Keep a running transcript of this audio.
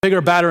bigger,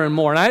 badder, and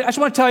more. And I just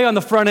want to tell you on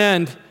the front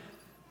end,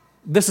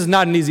 this is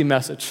not an easy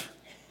message.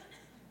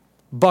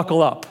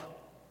 Buckle up.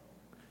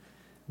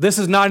 This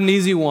is not an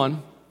easy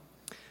one,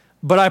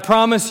 but I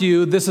promise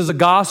you this is a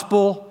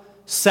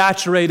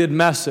gospel-saturated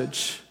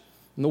message.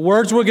 And the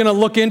words we're going to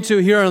look into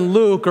here in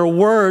Luke are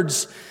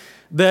words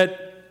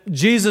that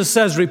Jesus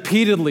says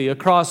repeatedly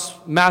across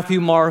Matthew,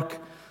 Mark,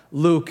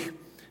 Luke,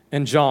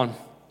 and John.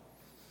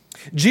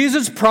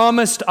 Jesus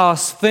promised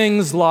us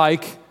things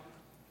like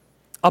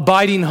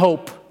abiding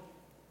hope.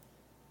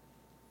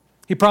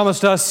 He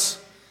promised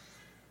us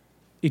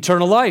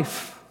eternal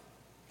life.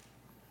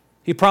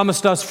 He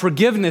promised us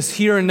forgiveness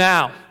here and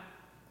now.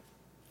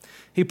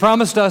 He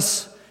promised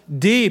us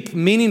deep,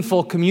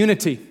 meaningful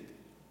community.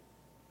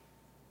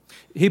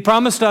 He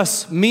promised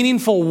us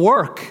meaningful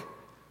work,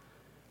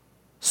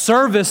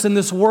 service in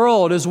this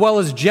world, as well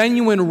as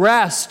genuine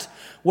rest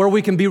where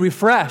we can be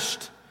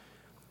refreshed.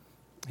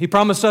 He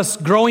promised us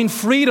growing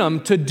freedom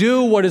to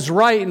do what is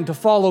right and to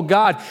follow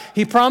God.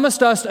 He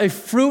promised us a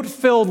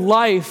fruit-filled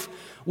life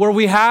where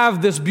we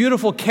have this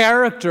beautiful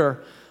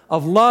character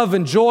of love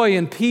and joy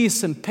and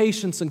peace and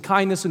patience and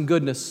kindness and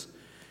goodness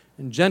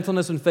and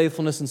gentleness and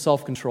faithfulness and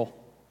self-control.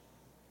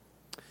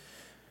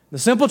 The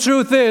simple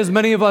truth is,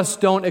 many of us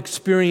don't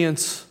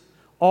experience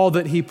all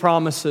that He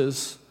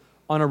promises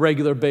on a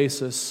regular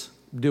basis,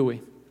 do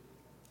we?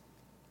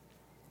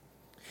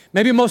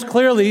 Maybe most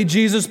clearly,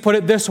 Jesus put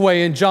it this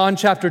way in John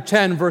chapter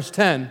 10, verse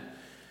 10.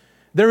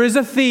 There is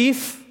a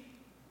thief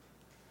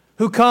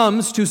who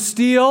comes to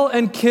steal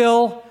and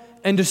kill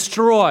and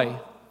destroy.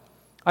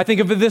 I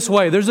think of it this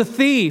way. There's a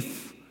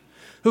thief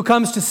who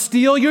comes to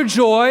steal your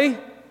joy,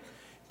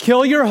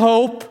 kill your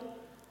hope,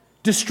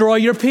 destroy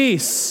your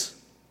peace.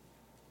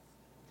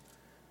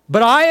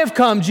 But I have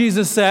come,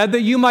 Jesus said,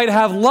 that you might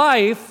have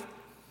life,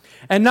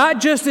 and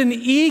not just an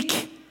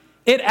eke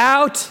it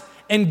out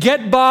and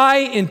get by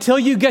until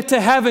you get to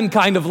heaven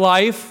kind of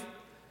life,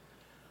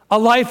 a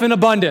life in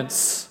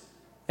abundance.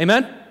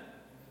 Amen?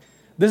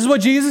 This is what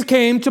Jesus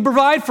came to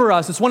provide for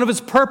us. It's one of His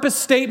purpose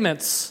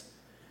statements.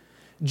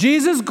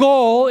 Jesus'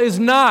 goal is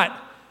not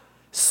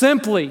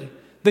simply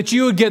that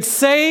you would get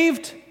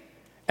saved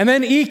and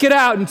then eke it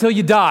out until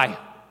you die.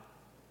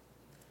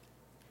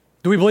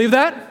 Do we believe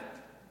that?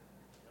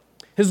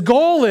 His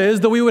goal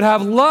is that we would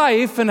have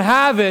life and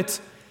have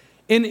it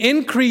in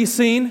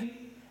increasing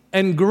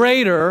and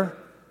greater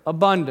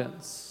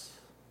abundance.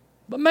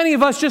 But many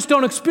of us just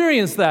don't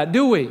experience that,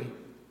 do we?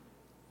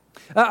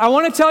 I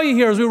want to tell you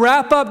here as we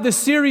wrap up this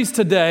series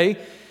today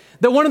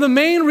that one of the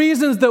main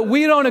reasons that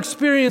we don't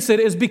experience it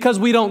is because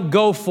we don't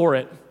go for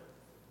it.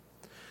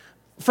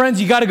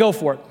 Friends, you got to go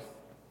for it.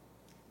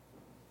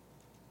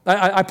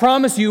 I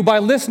promise you, by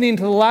listening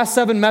to the last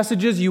 7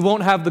 messages, you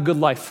won't have the good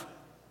life.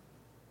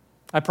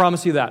 I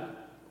promise you that.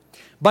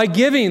 By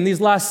giving these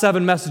last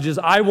 7 messages,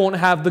 I won't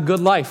have the good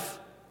life.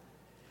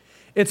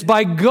 It's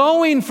by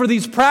going for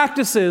these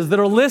practices that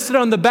are listed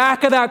on the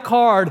back of that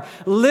card,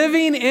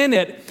 living in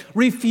it,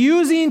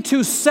 refusing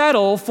to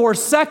settle for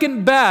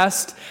second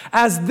best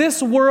as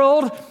this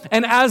world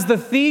and as the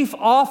thief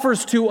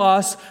offers to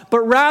us,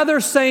 but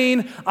rather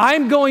saying,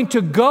 I'm going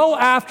to go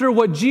after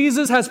what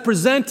Jesus has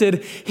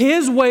presented,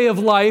 His way of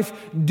life,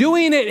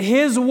 doing it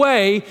His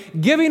way,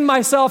 giving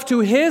myself to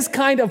His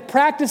kind of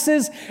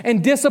practices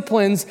and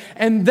disciplines,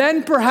 and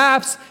then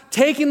perhaps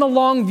taking the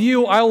long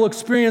view, I will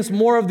experience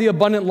more of the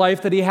abundant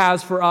life that He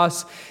has for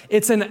us.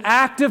 It's an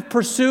active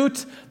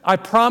pursuit. I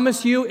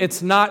promise you,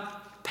 it's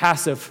not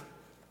passive.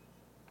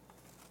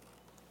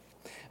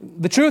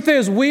 The truth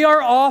is, we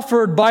are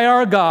offered by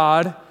our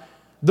God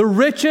the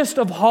richest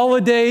of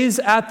holidays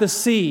at the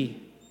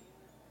sea,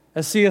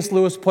 as C.S.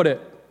 Lewis put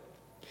it.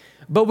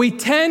 But we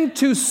tend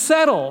to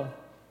settle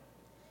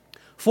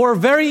for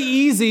very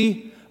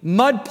easy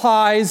mud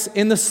pies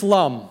in the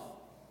slum.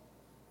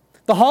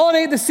 The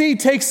holiday at the sea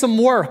takes some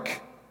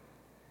work.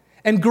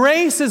 And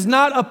grace is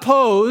not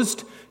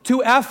opposed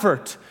to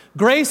effort.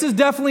 Grace is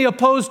definitely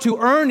opposed to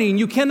earning.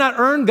 You cannot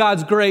earn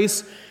God's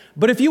grace.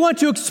 But if you want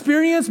to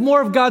experience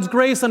more of God's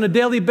grace on a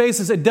daily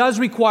basis, it does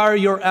require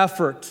your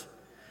effort.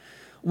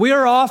 We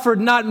are offered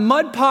not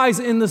mud pies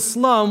in the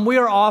slum. We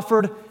are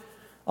offered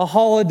a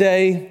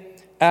holiday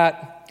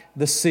at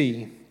the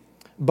sea.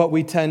 But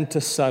we tend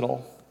to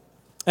settle.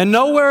 And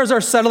nowhere is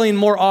our settling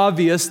more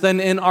obvious than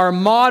in our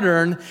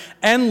modern,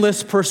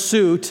 endless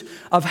pursuit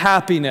of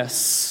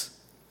happiness.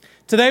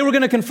 Today we're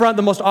going to confront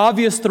the most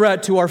obvious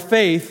threat to our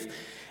faith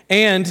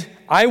and,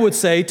 I would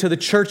say, to the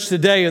church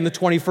today in the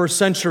 21st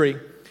century.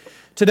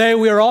 Today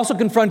we are also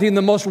confronting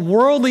the most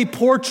worldly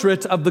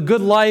portrait of the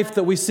good life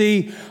that we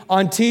see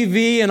on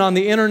TV and on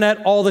the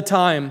internet all the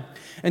time.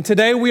 And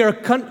today we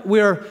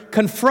are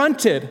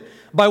confronted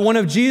by one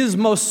of Jesus'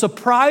 most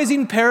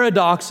surprising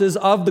paradoxes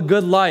of the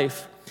good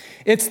life.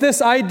 It's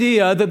this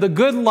idea that the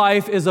good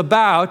life is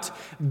about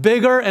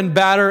bigger and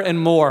badder and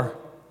more.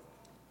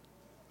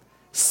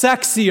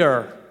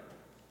 Sexier,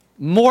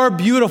 more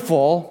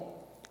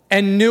beautiful,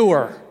 and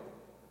newer.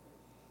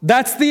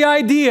 That's the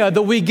idea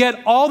that we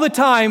get all the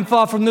time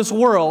from this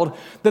world,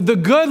 that the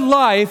good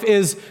life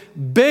is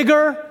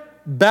bigger,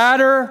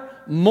 badder,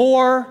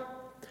 more,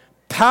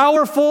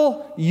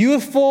 powerful,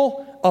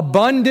 youthful,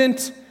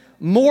 abundant,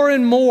 more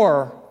and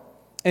more.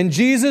 And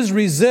Jesus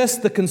resists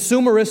the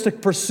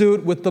consumeristic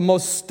pursuit with the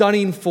most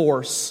stunning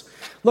force.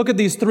 Look at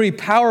these 3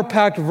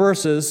 power-packed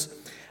verses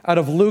out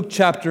of Luke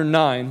chapter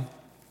 9.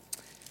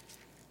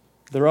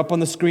 They're up on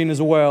the screen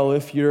as well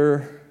if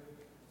you're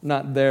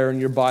not there in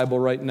your Bible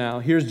right now.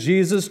 Here's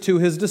Jesus to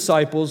his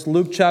disciples,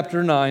 Luke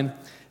chapter 9,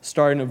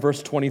 starting at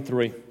verse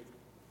 23.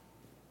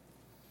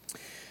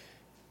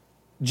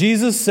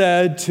 Jesus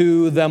said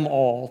to them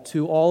all,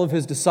 to all of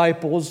his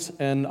disciples,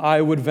 and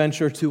I would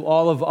venture to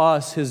all of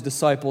us, his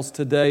disciples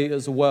today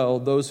as well,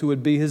 those who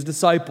would be his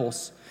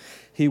disciples,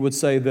 he would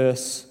say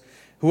this: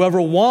 whoever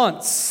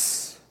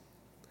wants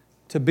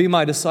to be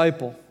my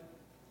disciple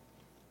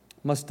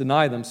must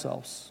deny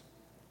themselves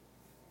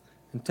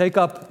and take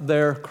up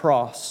their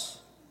cross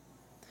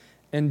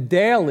and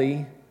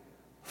daily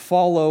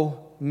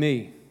follow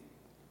me.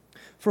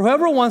 For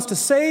whoever wants to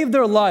save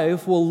their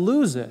life will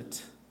lose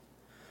it,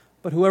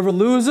 but whoever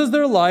loses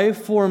their life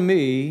for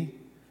me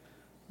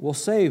will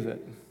save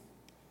it.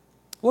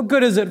 What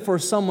good is it for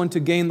someone to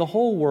gain the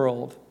whole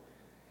world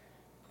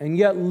and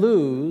yet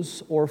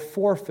lose or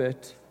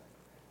forfeit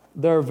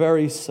their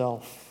very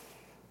self?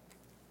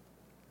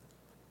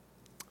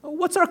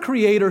 What's our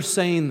Creator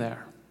saying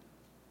there?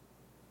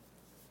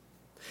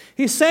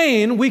 He's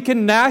saying we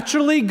can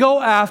naturally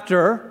go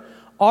after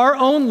our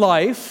own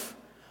life,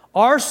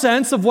 our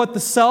sense of what the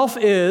self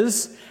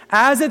is,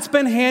 as it's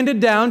been handed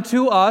down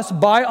to us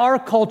by our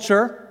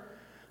culture,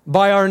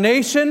 by our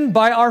nation,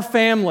 by our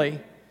family.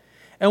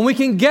 And we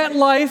can get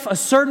life a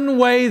certain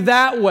way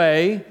that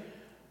way,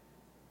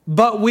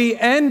 but we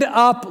end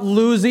up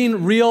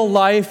losing real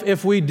life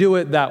if we do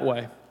it that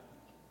way.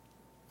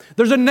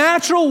 There's a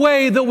natural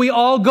way that we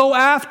all go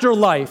after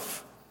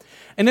life,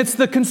 and it's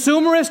the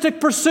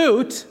consumeristic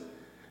pursuit,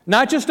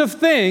 not just of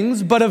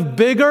things, but of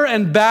bigger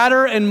and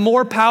badder and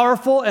more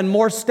powerful and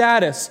more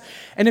status.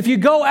 And if you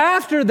go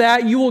after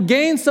that, you will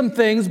gain some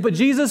things, but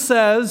Jesus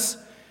says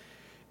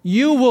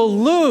you will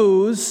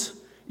lose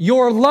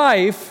your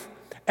life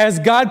as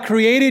God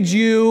created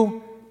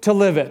you to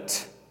live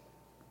it.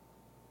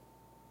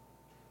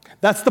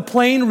 That's the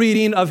plain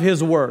reading of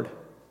his word.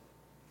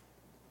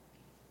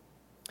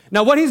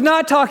 Now, what he's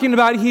not talking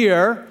about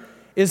here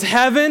is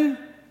heaven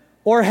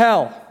or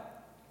hell.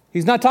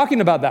 He's not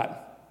talking about that.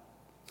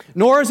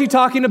 Nor is he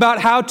talking about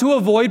how to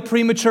avoid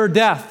premature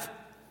death.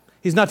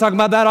 He's not talking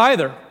about that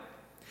either.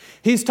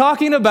 He's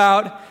talking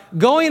about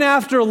going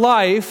after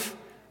life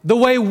the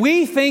way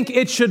we think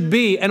it should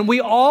be. And we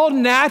all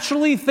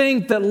naturally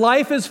think that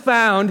life is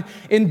found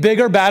in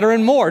bigger, badder,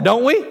 and more,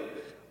 don't we?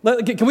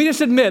 Can we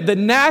just admit that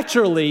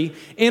naturally,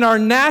 in our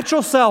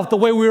natural self, the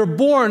way we were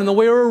born and the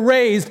way we were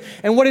raised,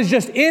 and what is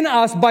just in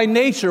us by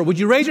nature, would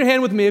you raise your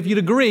hand with me if you'd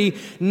agree,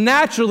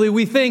 naturally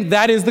we think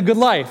that is the good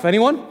life?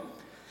 Anyone?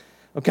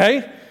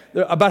 Okay?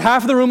 About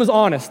half of the room is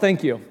honest.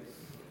 Thank you. All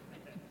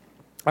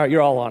right,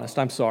 you're all honest.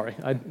 I'm sorry.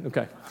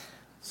 Okay.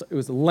 So it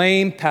was a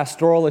lame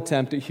pastoral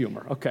attempt at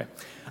humor. Okay.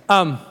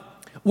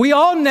 We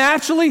all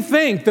naturally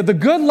think that the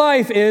good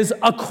life is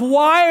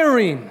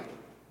acquiring.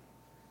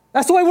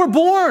 That's the way we're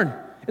born.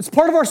 It's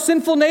part of our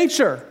sinful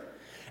nature.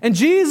 And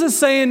Jesus is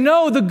saying,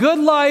 no, the good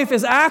life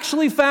is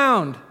actually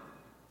found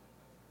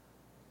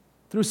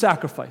through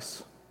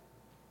sacrifice,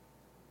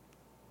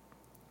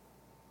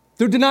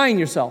 through denying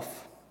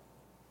yourself,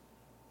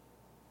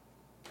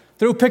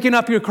 through picking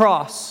up your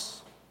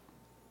cross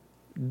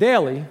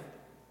daily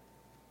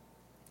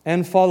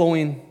and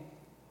following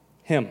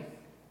him.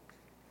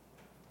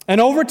 And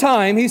over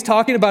time, he's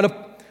talking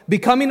about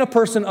becoming a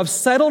person of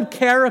settled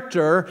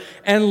character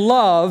and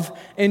love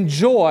and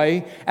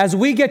joy as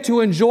we get to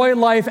enjoy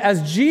life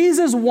as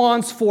Jesus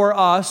wants for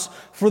us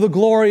for the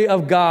glory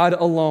of God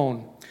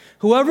alone.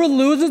 Whoever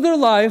loses their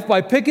life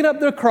by picking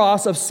up their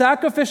cross of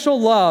sacrificial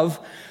love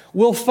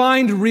will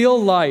find real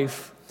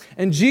life.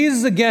 And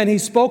Jesus, again, he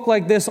spoke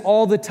like this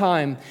all the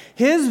time.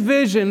 His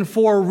vision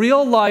for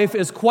real life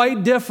is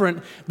quite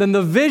different than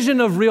the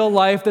vision of real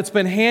life that's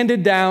been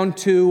handed down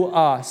to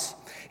us.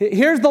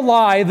 Here's the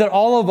lie that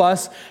all of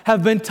us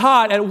have been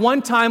taught at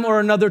one time or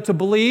another to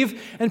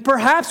believe, and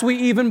perhaps we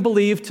even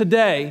believe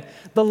today.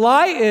 The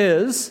lie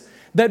is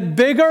that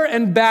bigger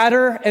and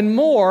badder and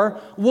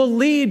more will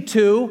lead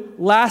to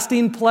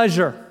lasting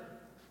pleasure.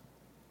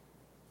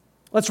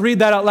 Let's read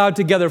that out loud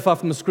together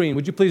from the screen.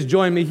 Would you please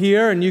join me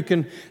here? And you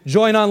can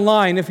join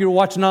online. If you're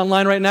watching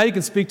online right now, you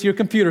can speak to your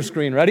computer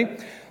screen. Ready?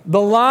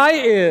 The lie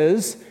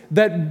is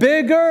that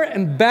bigger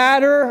and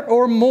badder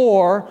or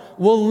more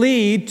will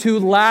lead to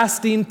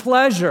lasting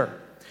pleasure.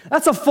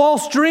 That's a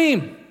false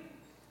dream.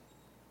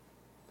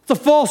 It's a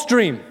false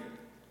dream. Let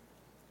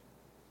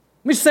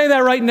me say that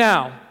right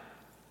now.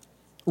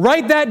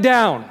 Write that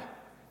down.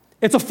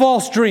 It's a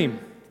false dream.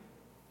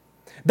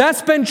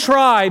 That's been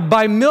tried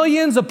by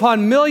millions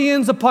upon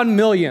millions upon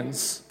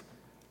millions.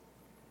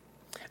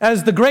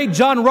 As the great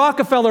John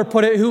Rockefeller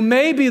put it, who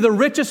may be the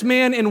richest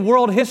man in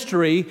world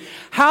history,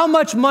 how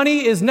much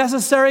money is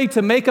necessary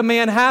to make a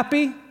man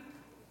happy?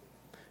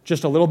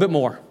 Just a little bit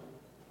more.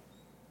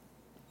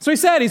 So he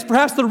said he's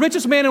perhaps the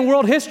richest man in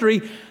world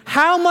history.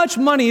 How much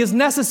money is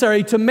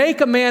necessary to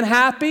make a man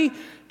happy?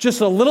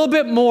 Just a little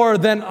bit more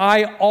than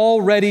I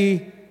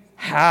already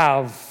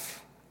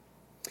have.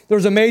 There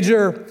was a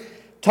major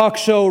talk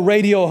show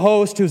radio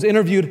host who's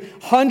interviewed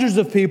hundreds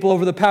of people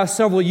over the past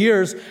several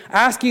years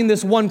asking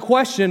this one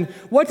question: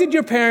 what did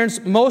your parents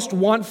most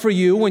want for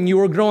you when you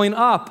were growing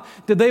up?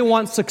 Did they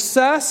want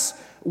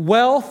success,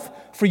 wealth,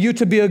 for you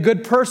to be a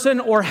good person,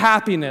 or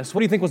happiness? What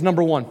do you think was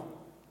number one?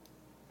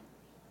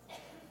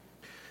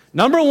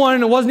 Number one,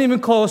 and it wasn't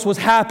even close, was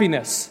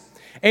happiness.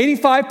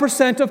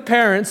 85% of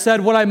parents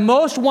said, what I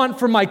most want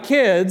for my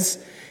kids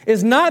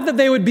is not that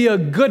they would be a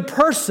good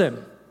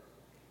person.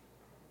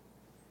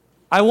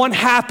 I want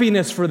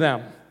happiness for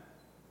them.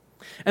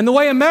 And the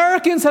way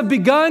Americans have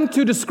begun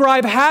to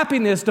describe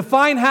happiness,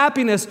 define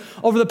happiness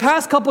over the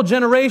past couple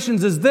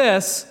generations is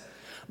this: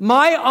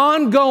 my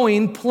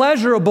ongoing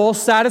pleasurable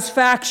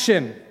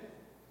satisfaction.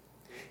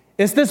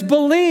 It's this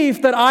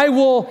belief that I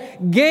will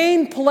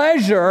gain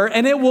pleasure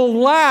and it will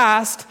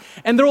last,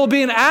 and there will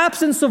be an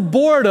absence of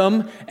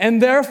boredom,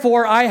 and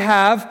therefore I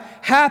have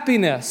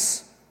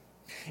happiness.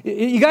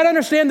 You got to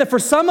understand that for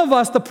some of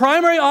us, the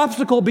primary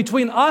obstacle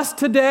between us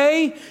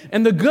today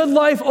and the good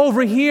life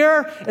over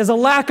here is a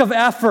lack of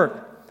effort.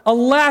 A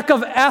lack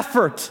of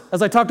effort,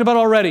 as I talked about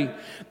already.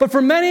 But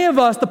for many of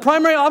us, the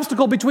primary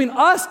obstacle between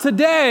us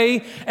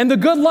today and the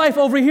good life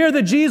over here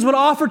that Jesus would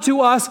offer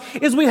to us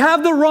is we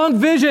have the wrong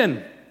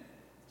vision.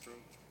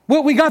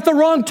 We got the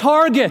wrong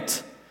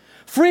target.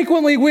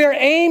 Frequently, we are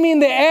aiming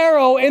the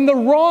arrow in the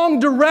wrong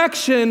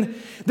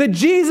direction. That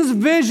Jesus'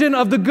 vision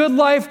of the good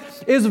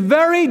life is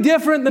very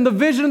different than the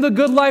vision of the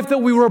good life that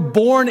we were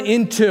born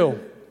into.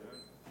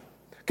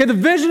 Okay, the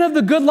vision of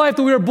the good life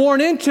that we were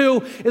born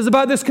into is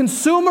about this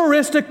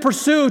consumeristic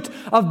pursuit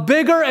of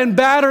bigger and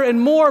badder and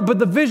more, but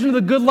the vision of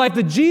the good life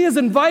that Jesus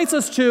invites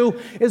us to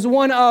is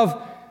one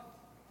of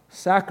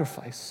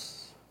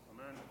sacrifice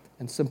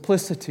and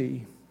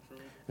simplicity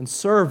and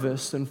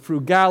service and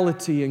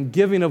frugality and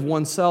giving of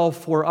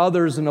oneself for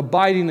others and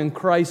abiding in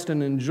Christ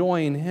and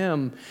enjoying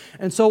Him.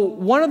 And so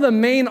one of the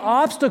main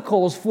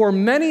obstacles for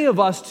many of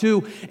us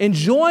to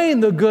enjoying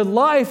the good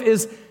life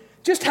is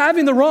just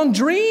having the wrong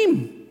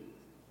dream,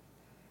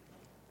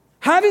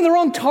 having the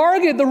wrong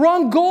target, the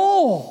wrong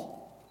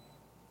goal.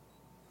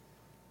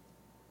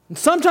 And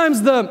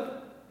sometimes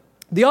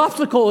the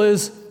obstacle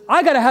is,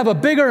 I got to have a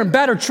bigger and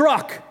better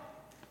truck.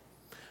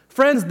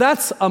 Friends,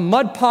 that's a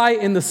mud pie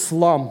in the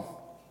slum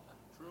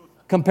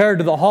compared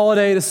to the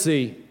Holiday to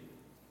Sea.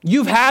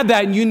 You've had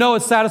that and you know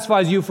it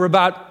satisfies you for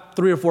about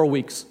 3 or 4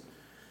 weeks.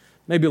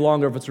 Maybe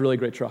longer if it's a really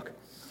great truck.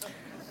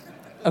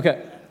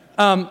 Okay.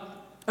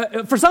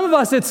 For some of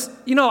us, it's,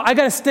 I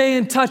got to stay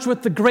in touch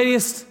with the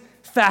greatest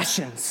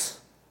fashions.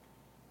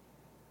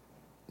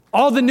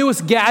 All the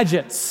newest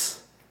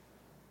gadgets.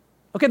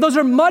 Okay, those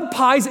are mud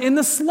pies in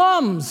the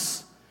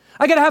slums.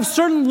 I got to have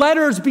certain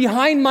letters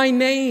behind my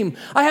name.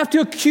 I have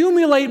to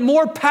accumulate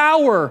more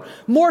power,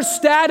 more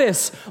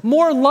status,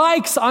 more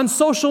likes on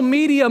social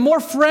media, more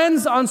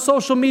friends on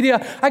social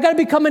media. I got to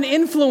become an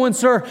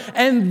influencer,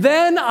 and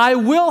then I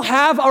will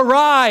have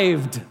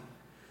arrived.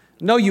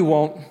 No, you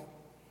won't.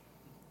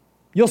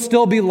 You'll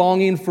still be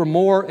longing for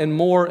more and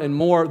more and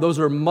more. Those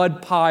are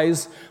mud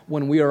pies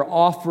when we are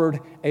offered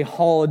a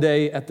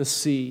holiday at the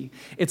sea.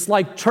 It's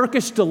like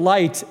Turkish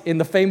delight in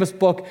the famous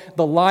book,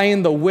 The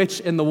Lion, the Witch,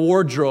 and the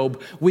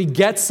Wardrobe. We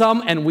get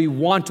some and we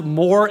want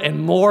more and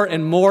more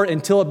and more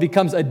until it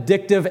becomes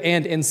addictive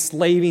and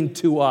enslaving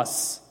to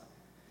us.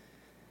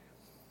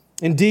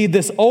 Indeed,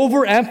 this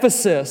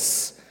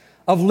overemphasis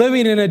of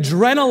living an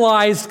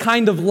adrenalized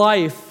kind of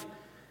life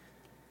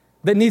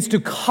that needs to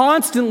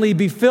constantly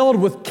be filled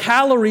with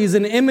calories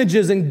and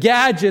images and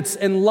gadgets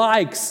and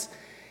likes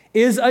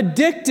is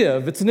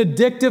addictive. It's an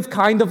addictive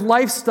kind of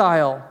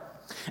lifestyle.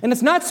 And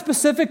it's not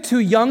specific to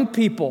young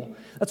people.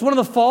 That's one of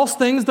the false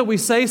things that we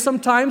say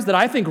sometimes that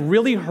I think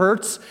really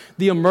hurts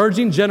the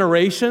emerging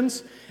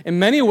generations. In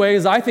many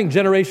ways, I think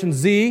Generation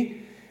Z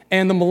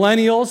and the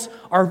millennials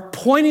are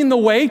pointing the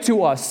way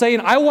to us,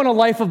 saying, I want a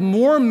life of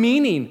more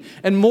meaning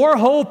and more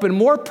hope and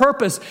more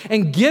purpose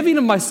and giving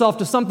of myself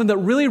to something that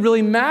really,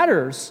 really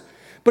matters.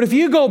 But if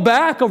you go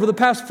back over the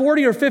past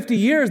 40 or 50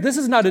 years, this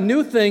is not a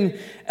new thing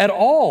at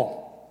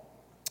all.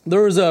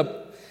 There was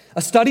a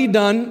study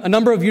done a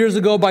number of years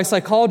ago by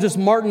psychologist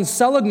Martin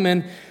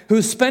Seligman,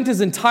 who spent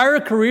his entire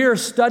career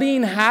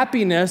studying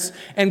happiness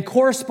and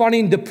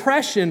corresponding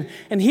depression.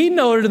 And he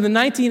noted in the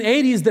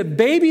 1980s that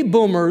baby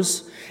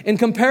boomers, in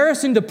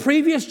comparison to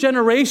previous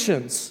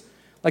generations,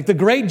 like the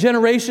great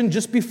generation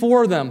just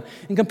before them,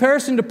 in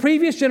comparison to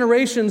previous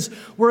generations,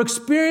 were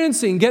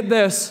experiencing, get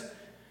this,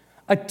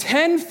 a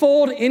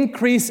 10-fold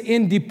increase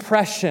in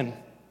depression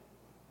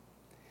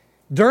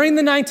during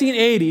the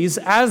 1980s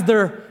as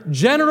their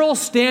general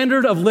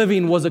standard of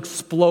living was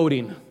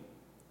exploding.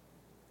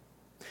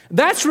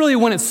 That's really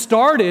when it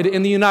started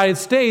in the United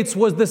States,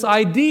 was this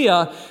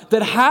idea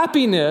that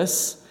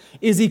happiness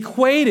is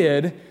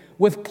equated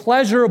with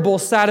pleasurable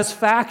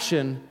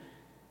satisfaction,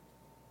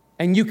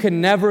 and you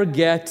can never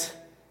get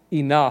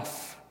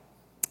enough.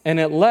 and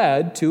it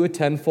led to a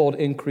tenfold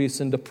increase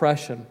in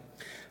depression.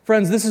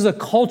 Friends, this is a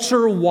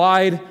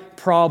culture-wide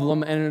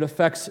problem, and it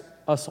affects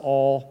us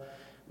all,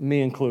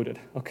 me included,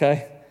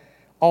 okay?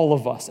 All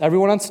of us,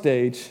 everyone on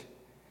stage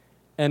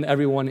and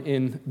everyone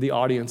in the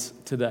audience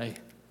today.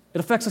 It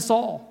affects us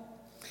all.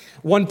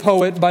 One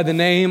poet by the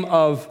name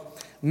of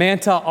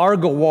Manta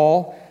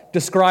Agarwal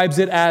describes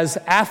it as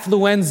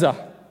affluenza.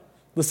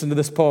 Listen to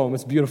this poem,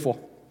 it's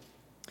beautiful.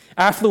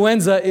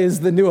 Affluenza is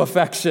the new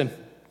affection.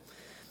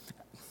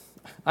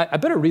 I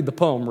better read the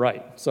poem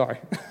right, sorry.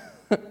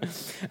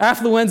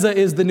 Affluenza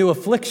is the new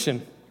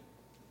affliction.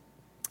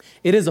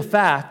 It is a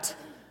fact,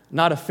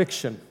 not a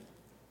fiction.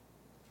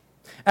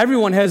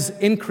 Everyone has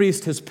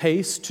increased his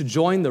pace to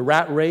join the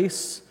rat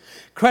race.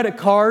 Credit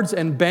cards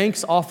and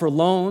banks offer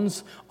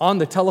loans on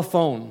the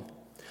telephone.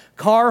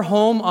 Car,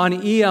 home on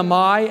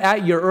EMI,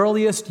 at your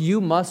earliest you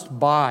must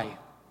buy.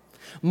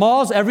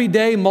 Malls every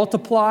day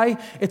multiply.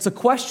 It's a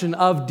question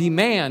of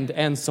demand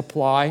and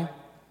supply.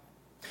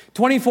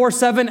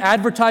 24/7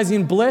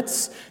 advertising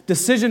blitz.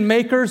 Decision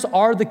makers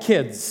are the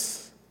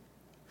kids.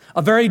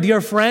 A very dear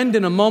friend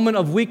in a moment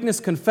of weakness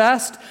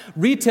confessed,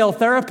 retail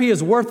therapy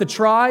is worth a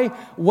try.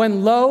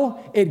 When low,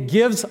 it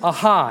gives a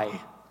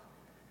high.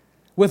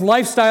 With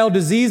lifestyle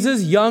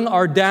diseases, young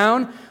are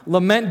down.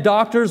 Lament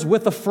doctors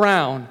with a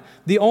frown.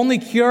 The only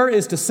cure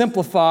is to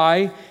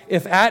simplify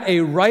if at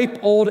a ripe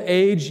old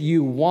age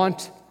you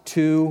want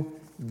to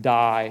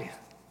die.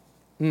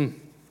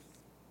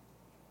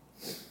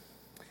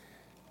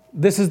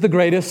 This is the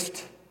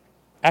greatest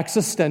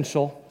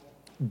existential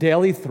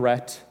daily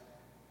threat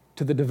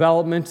to the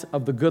development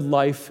of the good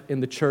life in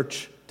the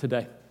church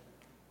today.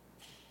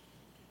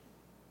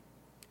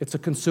 It's a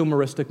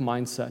consumeristic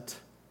mindset.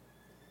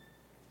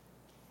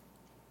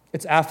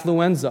 It's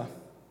affluenza.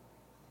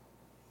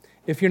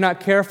 If you're not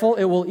careful,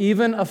 it will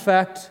even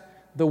affect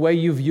the way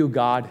you view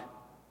God.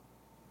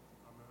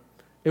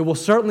 It will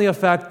certainly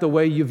affect the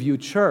way you view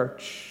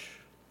church.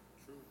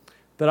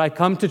 That I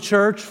come to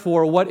church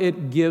for what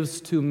it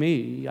gives to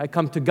me. I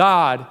come to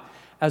God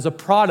as a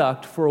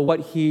product for what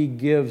He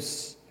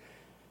gives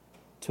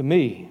to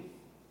me.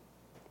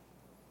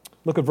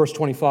 Look at verse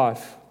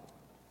 25.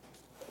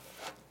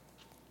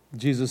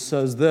 Jesus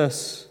says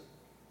this,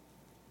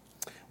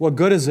 "What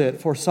good is it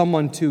for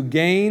someone to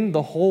gain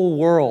the whole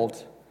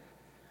world?"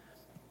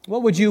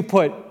 What would you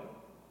put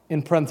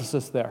in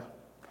parenthesis there?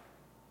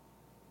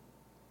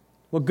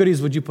 What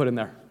goodies would you put in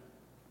there?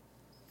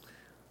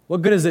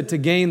 What good is it to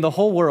gain the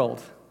whole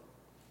world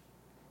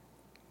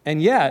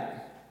and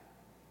yet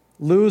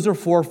lose or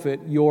forfeit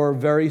your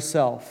very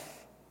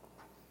self?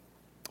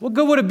 What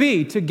good would it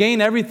be to gain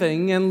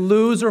everything and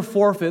lose or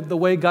forfeit the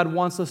way God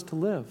wants us to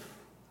live?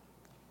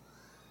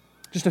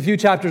 Just a few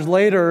chapters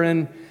later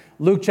in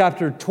Luke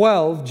chapter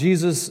 12,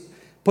 Jesus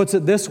puts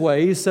it this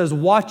way. He says,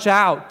 "Watch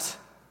out.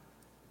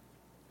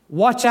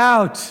 Watch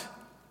out."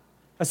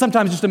 I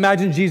sometimes just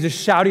imagine Jesus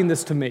shouting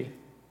this to me.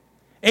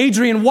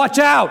 "Adrian, watch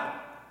out.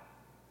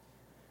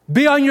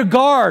 Be on your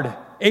guard,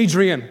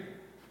 Adrian,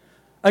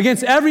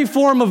 against every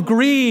form of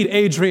greed,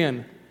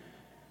 Adrian,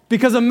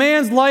 because a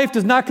man's life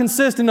does not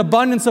consist in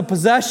abundance of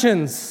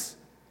possessions.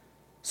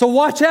 So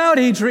watch out,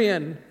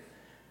 Adrian."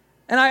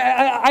 And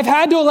I've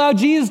had to allow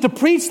Jesus to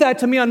preach that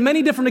to me on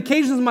many different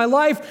occasions in my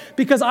life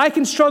because I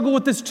can struggle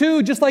with this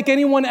too, just like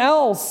anyone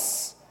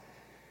else.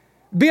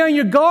 Be on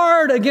your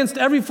guard against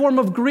every form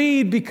of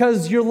greed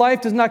because your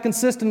life does not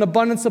consist in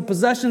abundance of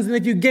possessions. And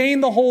if you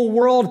gain the whole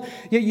world,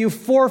 yet you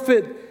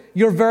forfeit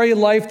your very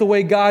life the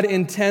way God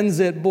intends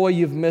it, boy,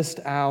 you've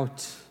missed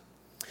out.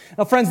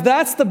 Now, friends,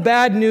 that's the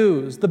bad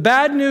news. The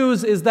bad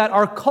news is that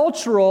our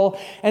cultural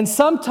and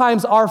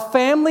sometimes our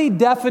family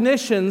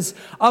definitions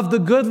of the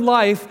good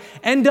life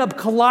end up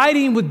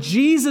colliding with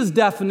Jesus'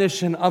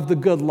 definition of the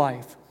good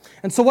life.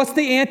 And so what's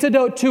the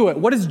antidote to it?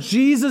 What is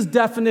Jesus'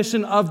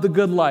 definition of the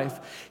good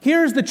life?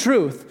 Here's the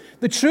truth.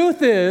 The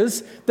truth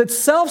is that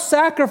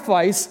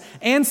self-sacrifice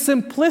and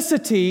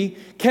simplicity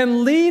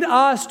can lead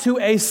us to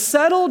a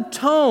settled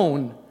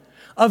tone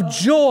of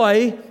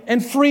joy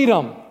and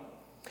freedom.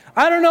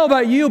 I don't know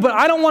about you, but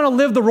I don't want to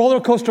live the roller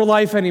coaster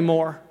life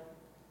anymore.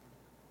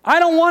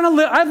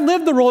 I've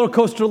lived the roller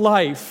coaster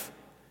life.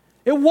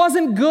 It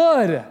wasn't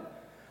good.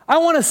 I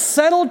want a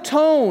settled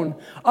tone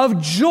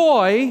of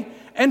joy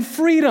and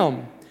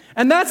freedom.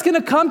 And that's going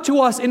to come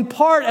to us in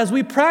part as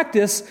we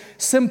practice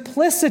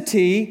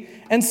simplicity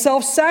and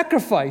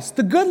self-sacrifice.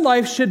 The good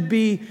life should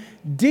be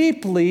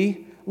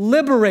deeply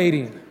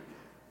liberating.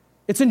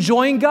 It's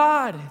enjoying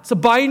God. It's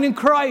abiding in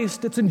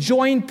Christ. It's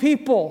enjoying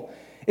people.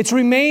 It's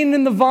remaining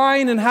in the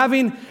vine and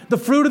having the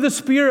fruit of the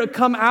Spirit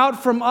come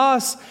out from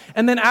us.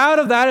 And then out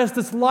of that is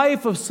this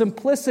life of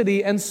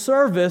simplicity and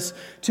service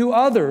to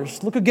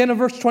others. Look again at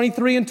verse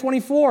 23 and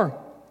 24.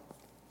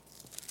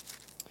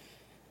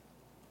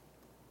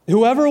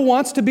 "Whoever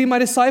wants to be my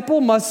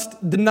disciple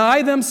must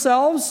deny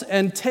themselves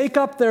and take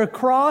up their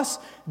cross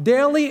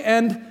daily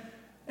and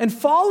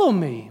follow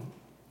me."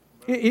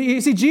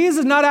 You see, Jesus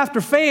is not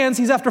after fans,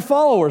 He's after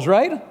followers,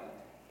 right?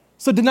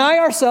 So deny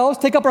ourselves,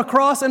 take up our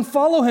cross, and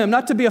follow him,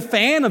 not to be a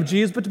fan of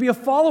Jesus, but to be a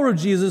follower of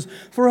Jesus.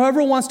 For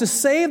whoever wants to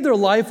save their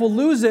life will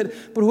lose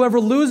it, but whoever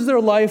loses their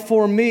life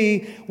for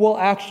me will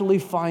actually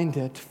find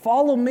it.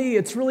 Follow me.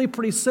 It's really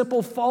pretty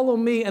simple. Follow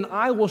me, and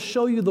I will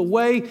show you the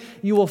way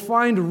you will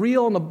find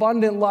real and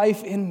abundant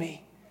life in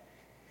me.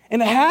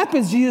 And it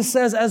happens, Jesus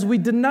says, as we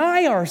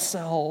deny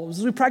ourselves,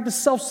 as we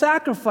practice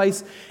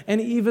self-sacrifice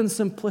and even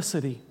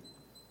simplicity.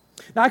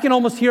 Now, I can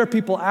almost hear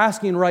people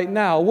asking right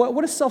now, what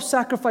does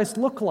self-sacrifice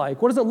look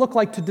like? What does it look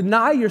like to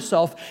deny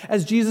yourself,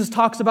 as Jesus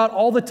talks about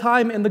all the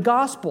time in the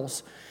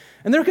Gospels?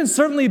 And there can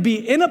certainly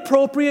be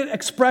inappropriate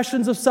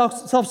expressions of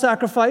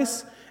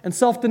self-sacrifice and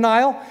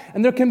self-denial,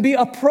 and there can be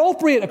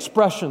appropriate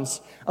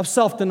expressions of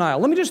self-denial.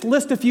 Let me just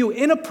list a few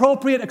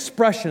inappropriate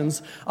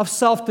expressions of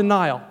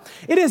self-denial.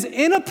 It is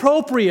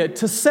inappropriate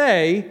to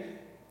say,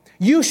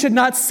 you should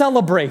not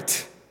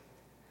celebrate.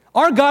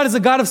 Our God is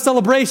a God of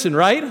celebration,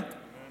 right?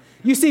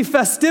 You see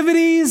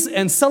festivities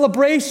and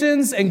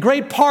celebrations and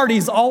great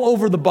parties all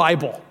over the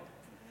Bible,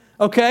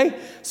 okay?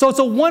 So it's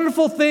a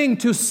wonderful thing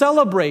to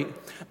celebrate,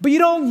 but you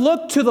don't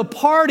look to the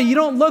party, you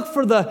don't look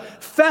for the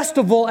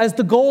festival as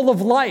the goal of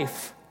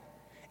life.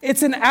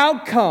 It's an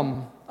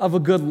outcome of a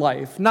good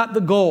life, not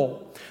the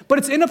goal. But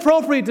it's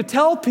inappropriate to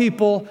tell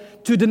people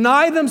to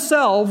deny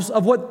themselves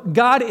of what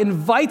God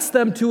invites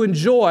them to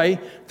enjoy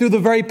through the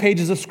very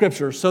pages of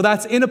Scripture. So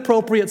that's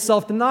inappropriate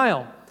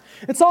self-denial.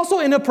 It's also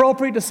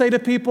inappropriate to say to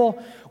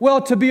people,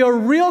 well, to be a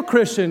real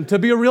Christian, to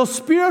be a real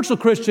spiritual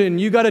Christian,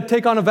 you got to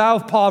take on a vow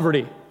of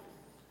poverty.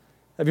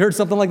 Have you heard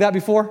something like that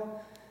before?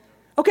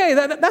 Okay,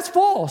 that's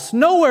false.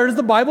 Nowhere does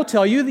the Bible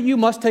tell you that you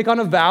must take on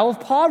a vow of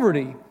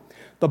poverty.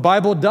 The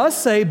Bible does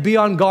say, be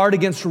on guard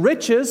against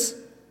riches.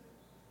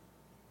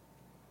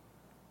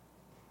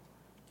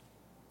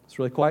 It's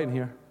really quiet in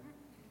here.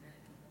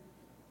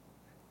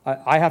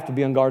 I have to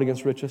be on guard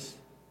against riches.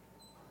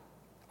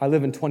 I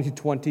live in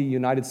 2020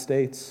 United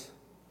States.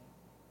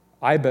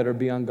 I better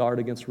be on guard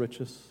against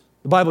riches.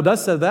 The Bible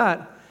does say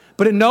that,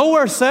 but it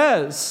nowhere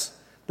says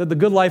that the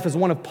good life is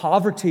one of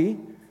poverty.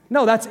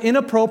 No, that's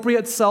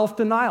inappropriate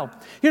self-denial.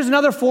 Here's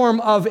another form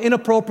of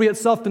inappropriate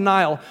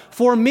self-denial.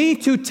 For me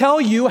to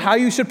tell you how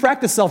you should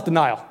practice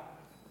self-denial.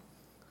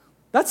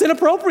 That's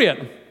inappropriate.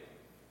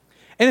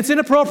 And it's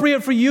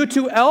inappropriate for you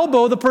to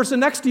elbow the person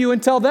next to you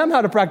and tell them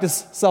how to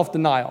practice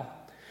self-denial.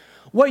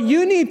 What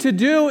you need to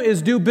do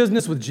is do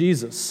business with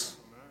Jesus.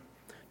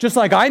 Just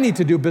like I need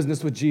to do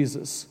business with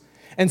Jesus.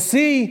 And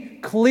see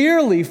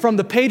clearly from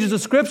the pages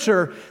of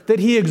Scripture that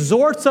he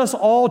exhorts us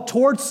all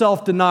towards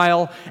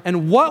self-denial.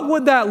 And what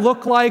would that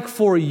look like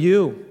for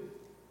you?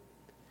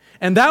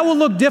 And that will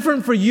look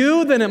different for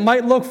you than it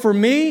might look for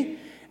me.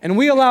 And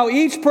we allow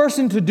each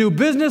person to do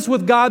business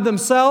with God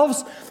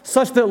themselves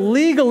such that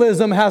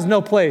legalism has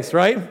no place,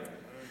 right?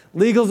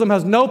 Legalism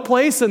has no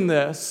place in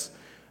this.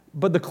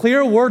 But the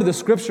clear word of the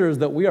Scripture is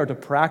that we are to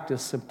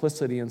practice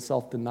simplicity and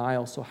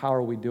self-denial. So how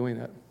are we doing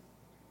it?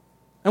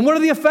 And what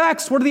are the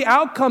effects? What are the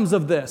outcomes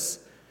of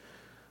this?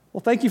 Well,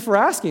 thank you for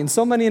asking.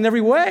 So many in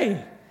every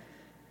way.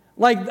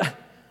 Like,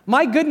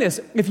 my goodness,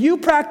 if you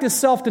practice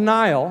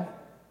self-denial,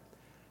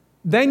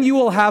 then you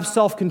will have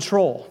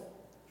self-control.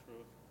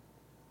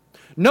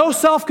 No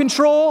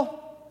self-control,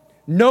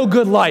 no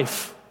good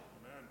life.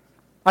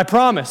 I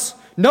promise.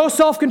 No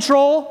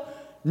self-control,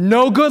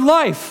 no good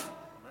life.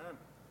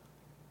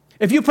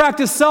 If you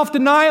practice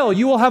self-denial,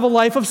 you will have a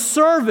life of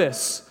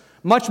service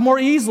much more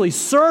easily.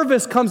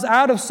 Service comes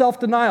out of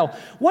self-denial.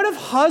 What if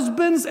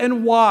husbands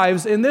and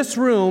wives in this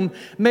room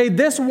made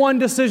this one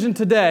decision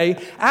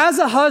today? As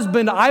a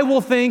husband, I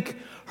will think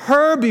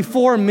her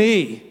before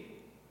me.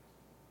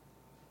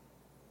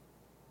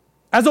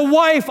 As a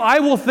wife,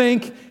 I will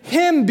think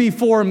him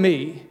before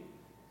me.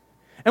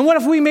 And what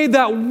if we made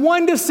that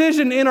one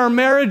decision in our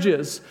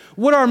marriages?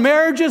 Would our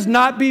marriages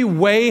not be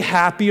way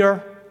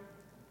happier?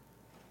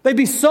 They'd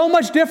be so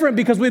much different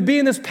because we'd be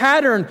in this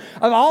pattern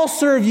of I'll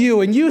serve you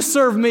and you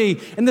serve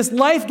me, and this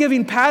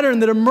life-giving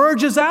pattern that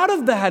emerges out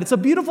of that. It's a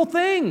beautiful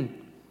thing.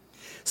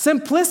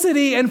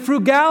 Simplicity and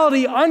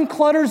frugality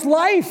unclutters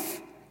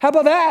life. How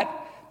about that?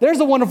 There's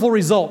a wonderful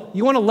result.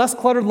 You want a less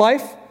cluttered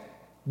life?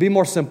 Be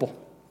more simple.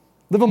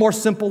 Live a more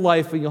simple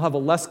life and you'll have a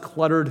less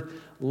cluttered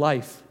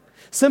life.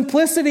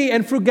 Simplicity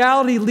and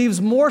frugality leaves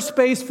more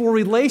space for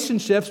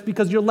relationships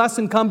because you're less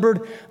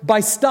encumbered by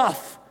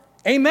stuff.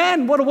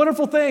 Amen. What a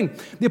wonderful thing.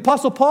 The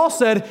Apostle Paul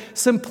said,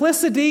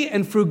 simplicity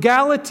and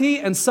frugality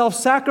and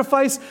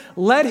self-sacrifice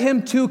led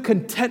him to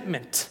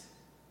contentment.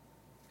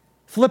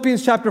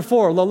 Philippians chapter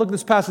 4. Look at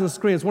this passage on the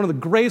screen. It's one of the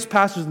greatest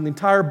passages in the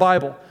entire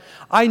Bible.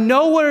 I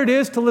know what it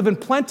is to live in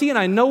plenty, and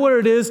I know what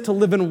it is to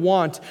live in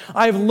want.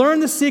 I have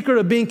learned the secret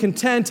of being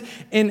content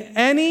in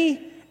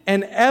any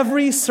and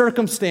every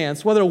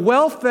circumstance, whether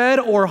well-fed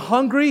or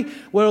hungry,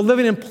 whether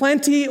living in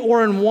plenty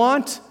or in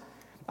want.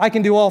 I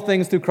can do all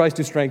things through Christ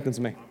who strengthens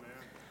me.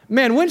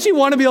 Man, wouldn't you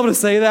want to be able to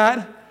say that?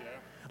 Yeah.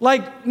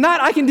 Like,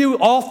 not I can do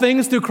all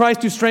things through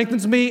Christ who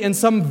strengthens me in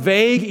some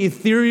vague,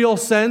 ethereal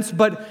sense,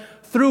 but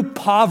through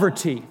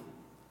poverty.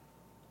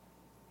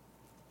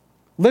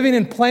 Living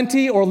in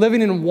plenty or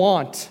living in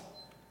want.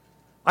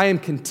 I am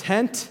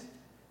content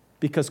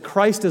because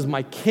Christ is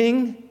my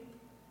King,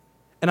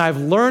 and I've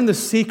learned the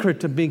secret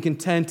to being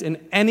content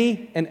in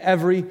any and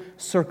every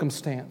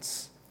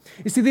circumstance.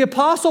 You see, the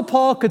Apostle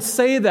Paul could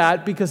say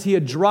that because he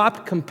had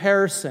dropped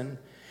comparison.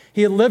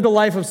 He had lived a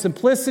life of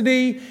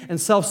simplicity and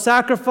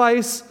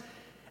self-sacrifice,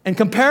 and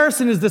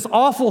comparison is this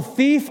awful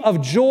thief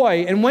of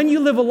joy. And when you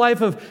live a life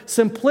of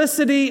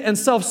simplicity and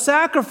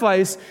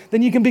self-sacrifice,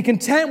 then you can be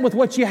content with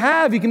what you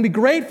have. You can be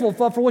grateful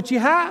for what you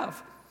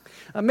have.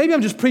 Maybe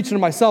I'm just preaching to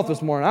myself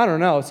this morning. I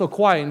don't know. It's so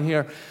quiet in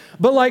here.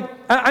 But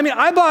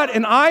I bought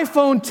an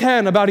iPhone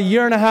 10 about a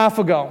year and a half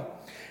ago.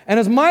 And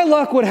as my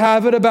luck would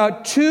have it,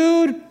 about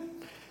 2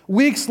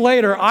 weeks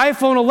later,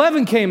 iPhone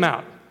 11 came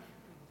out.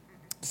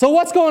 So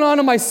what's going on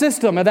in my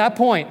system at that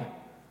point?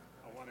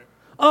 I want it.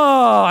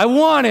 Oh, I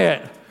want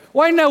it.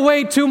 Why didn't I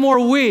wait 2 more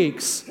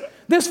weeks?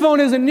 This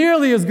phone isn't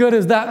nearly as good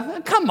as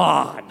that. Come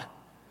on.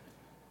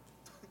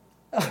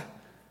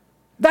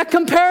 That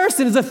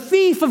comparison is a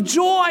thief of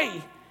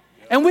joy.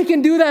 And we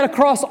can do that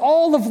across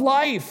all of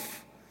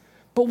life.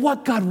 But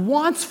what God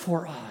wants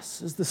for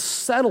us is the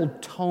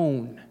settled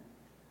tone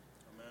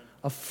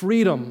of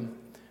freedom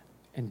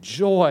and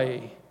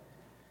joy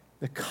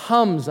that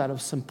comes out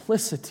of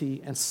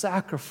simplicity and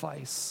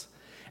sacrifice.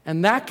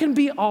 And that can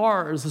be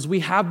ours as we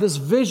have this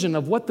vision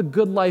of what the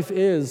good life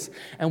is,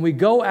 and we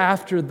go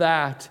after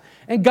that.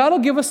 And God will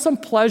give us some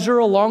pleasure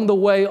along the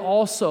way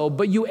also,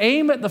 but you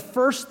aim at the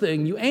first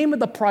thing, you aim at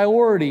the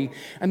priority,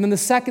 and then the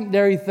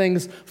secondary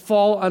things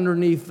fall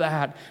underneath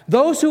that.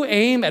 Those who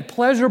aim at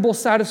pleasurable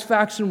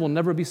satisfaction will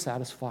never be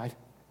satisfied.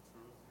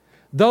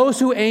 Those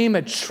who aim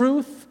at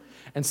truth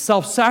and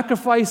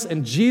self-sacrifice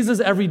and Jesus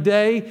every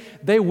day,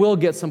 they will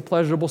get some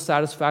pleasurable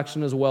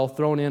satisfaction as well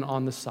thrown in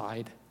on the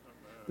side.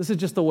 This is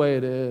just the way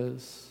it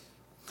is.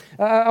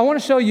 I want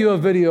to show you a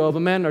video of a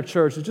man in our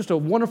church. It's just a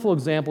wonderful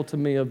example to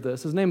me of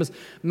this. His name is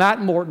Matt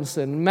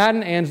Mortensen. Matt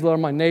and Angela are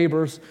my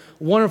neighbors,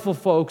 wonderful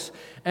folks.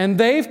 And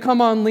they've come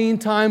on lean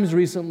times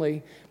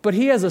recently, but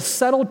he has a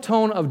settled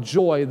tone of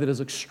joy that is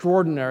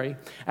extraordinary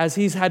as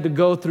he's had to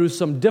go through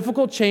some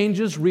difficult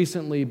changes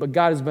recently, but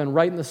God has been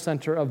right in the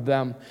center of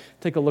them.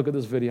 Take a look at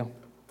this video.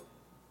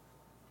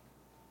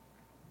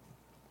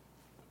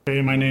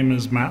 Hey, my name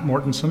is Matt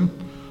Mortensen.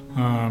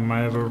 I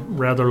have a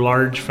rather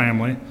large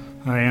family.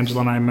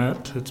 Angela and I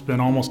met, it's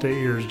been almost 8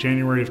 years.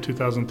 January of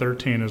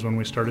 2013 is when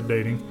we started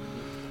dating.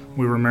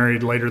 We were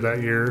married later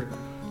that year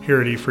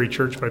here at E-Free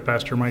Church by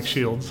Pastor Mike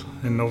Shields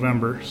in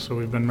November, so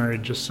we've been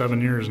married just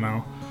 7 years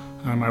now.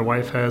 My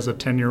wife has a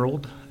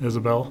 10-year-old,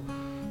 Isabel.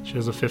 She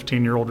has a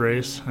 15-year-old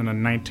Race and a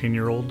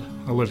 19-year-old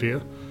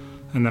Olivia.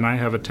 And then I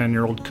have a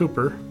 10-year-old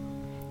Cooper,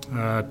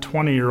 a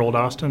 20-year-old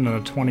Austin,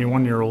 and a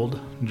 21-year-old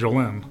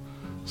Jolene.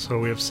 So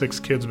we have 6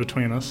 kids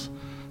between us.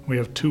 We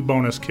have 2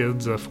 bonus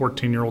kids, a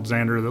 14-year-old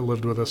Xander that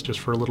lived with us just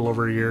for a little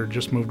over a year,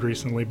 just moved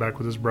recently back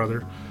with his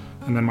brother.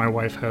 And then my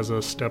wife has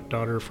a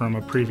stepdaughter from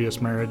a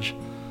previous marriage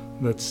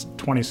that's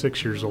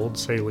 26 years old,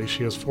 Saley.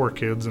 She has 4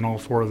 kids, and all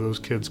 4 of those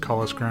kids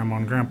call us Grandma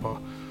and Grandpa.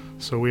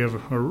 So we have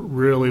a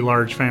really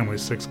large family,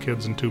 6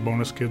 kids and 2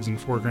 bonus kids and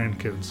 4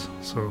 grandkids.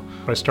 So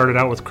I started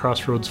out with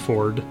Crossroads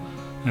Ford,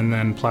 and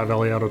then Platte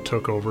Valley Auto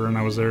took over, and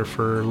I was there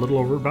for a little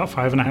over about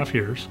 5.5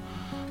 years.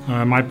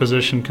 My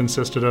position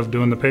consisted of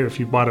doing the paper. If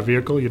you bought a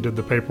vehicle, you did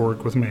the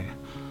paperwork with me.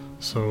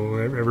 So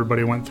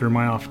everybody went through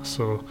my office.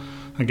 So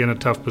again, a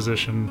tough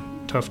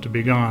position, tough to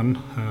be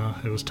gone.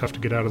 It was tough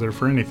to get out of there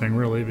for anything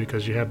really,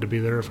 because you had to be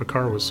there if a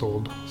car was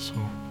sold. So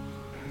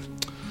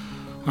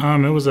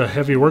it was a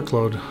heavy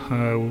workload.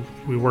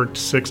 We worked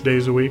 6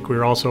 days a week. We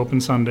were also open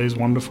Sundays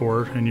 1 to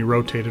 4, and you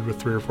rotated with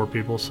 3 or 4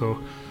 people. So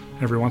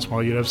every once in a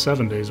while you'd have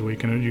 7 days a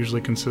week, and it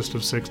usually consists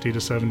of 60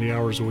 to 70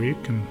 hours a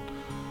week. And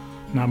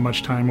not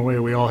much time away.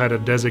 We all had a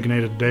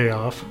designated day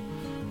off.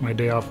 My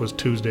day off was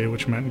Tuesday,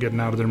 which meant getting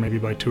out of there maybe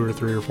by 2 or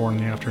 3 or 4 in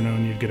the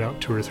afternoon. You'd get out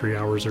 2 or 3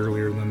 hours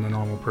earlier than the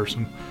normal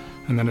person.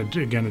 And then it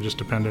just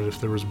depended if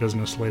there was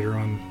business later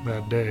on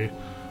that day,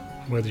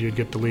 whether you'd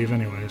get to leave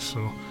anyway.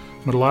 So,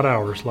 but a lot of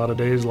hours, a lot of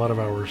days, a lot of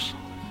hours.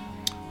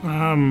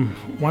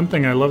 One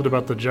thing I loved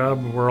about the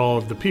job were all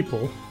of the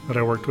people that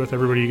I worked with,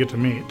 everybody you get to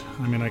meet.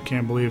 I mean, I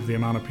can't believe the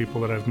amount of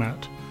people that I've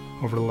met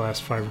over the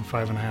last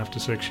 5.5 to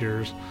 6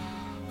 years.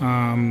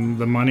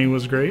 The money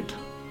was great.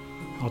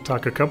 I'll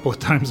talk a couple of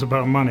times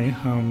about money.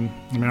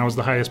 I was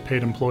the highest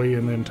paid employee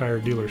in the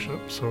entire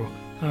dealership. So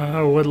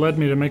what led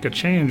me to make a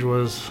change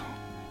was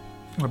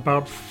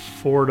about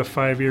 4 to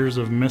 5 years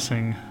of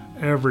missing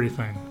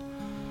everything.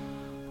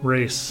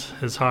 Race,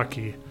 his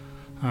hockey,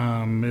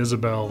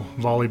 Isabel,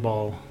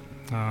 volleyball,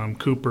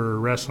 Cooper,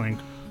 wrestling.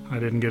 I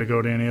didn't get to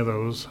go to any of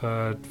those.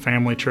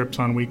 Family trips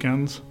on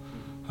weekends,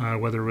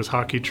 whether it was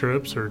hockey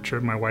trips or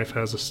trip. My wife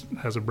has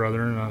a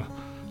brother and a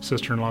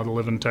sister-in-law that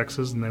live in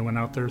Texas, and they went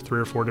out there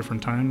 3 or 4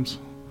 different times.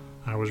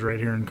 I was right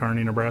here in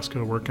Kearney,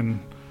 Nebraska, working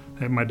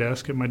at my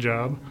desk at my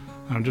job.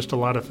 Just a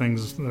lot of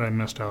things that I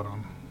missed out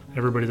on.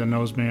 Everybody that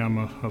knows me, I'm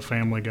a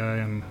family guy,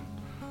 and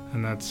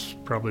that's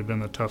probably been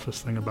the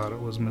toughest thing about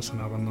it, was missing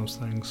out on those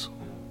things.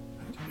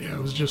 Yeah,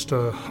 it was just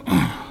a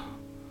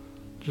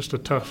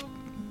tough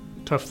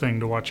tough thing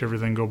to watch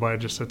everything go by.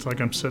 Just it's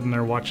like I'm sitting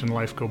there watching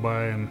life go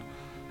by and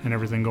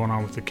everything going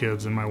on with the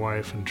kids and my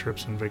wife and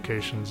trips and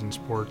vacations and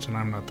sports, and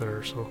I'm not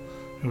there. So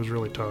it was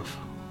really tough.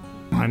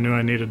 I knew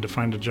I needed to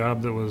find a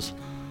job that was,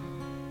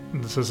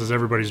 this is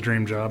everybody's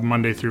dream job,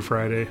 Monday through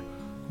Friday,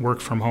 work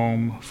from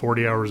home,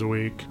 40 hours a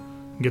week,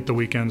 get the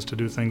weekends to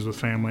do things with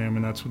family. I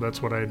mean,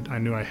 that's what I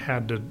knew I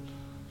had to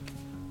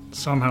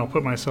somehow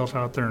put myself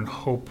out there and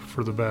hope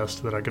for the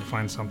best that I could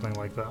find something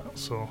like that.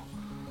 So,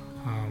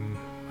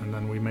 and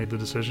then we made the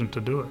decision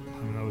to do it.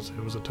 I mean,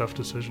 it was a tough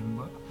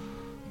decision,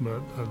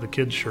 but the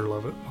kids sure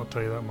love it, I'll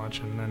tell you that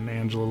much. And then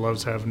Angela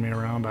loves having me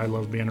around. I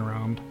love being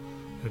around.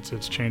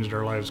 It's changed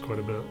our lives quite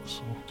a bit.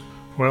 So,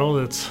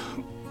 well,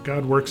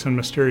 God works in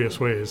mysterious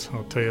ways,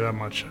 I'll tell you that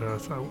much.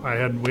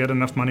 We had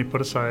enough money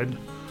put aside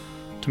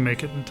to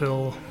make it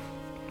until,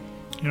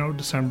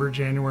 December,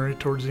 January,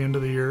 towards the end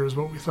of the year is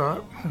what we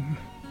thought.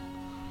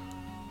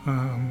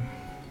 And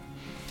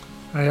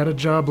I had a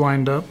job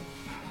lined up.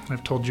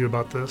 I've told you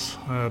about this,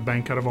 a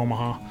bank out of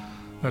Omaha.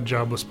 That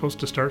job was supposed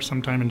to start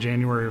sometime in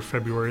January or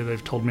February.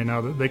 They've told me now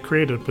that they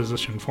created a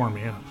position for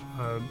me,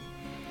 a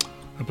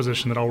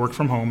position that I'll work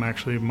from home,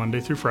 actually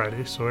Monday through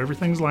Friday. So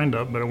everything's lined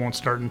up, but it won't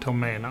start until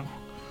May now.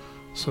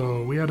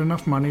 So we had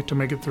enough money to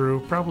make it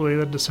through probably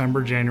the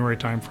December, January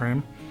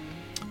timeframe.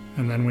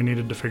 And then we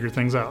needed to figure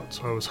things out.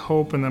 So I was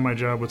hoping that my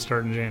job would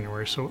start in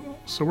January. So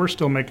we're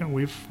still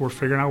we're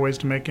figuring out ways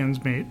to make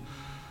ends meet.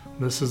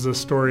 This is a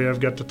story I've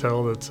got to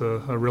tell that's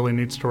a really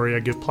neat story. I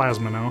give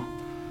plasma now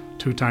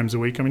 2 times a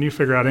week. I mean, you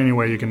figure out any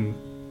way you can,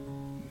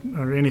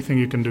 or anything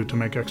you can do to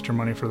make extra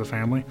money for the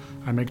family.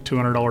 I make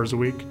 $200 a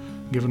week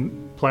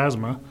giving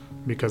plasma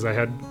because I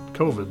had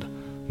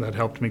COVID. That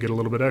helped me get a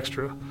little bit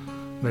extra.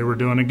 They were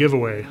doing a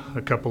giveaway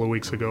a couple of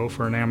weeks ago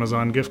for an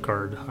Amazon gift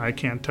card. I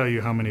can't tell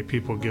you how many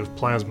people give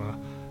plasma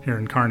here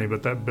in Kearney,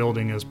 but that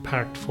building is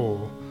packed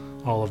full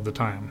all of the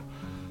time.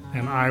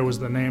 And I was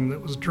the name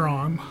that was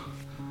drawn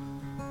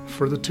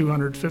for the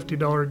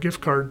 $250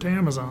 gift card to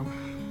Amazon.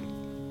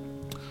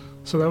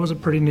 So that was a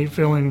pretty neat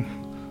feeling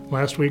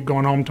last week,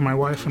 going home to my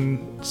wife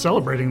and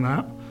celebrating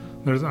that.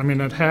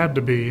 It had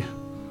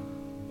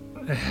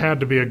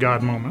to be a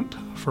God moment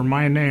for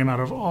my name out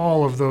of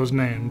all of those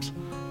names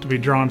to be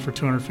drawn for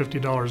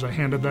 $250. I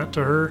handed that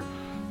to her.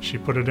 She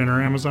put it in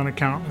her Amazon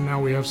account, and now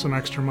we have some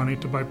extra money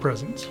to buy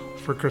presents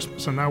for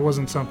Christmas. And that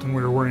wasn't something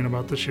we were worrying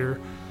about this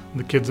year.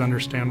 The kids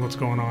understand what's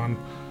going on.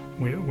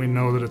 We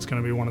know that it's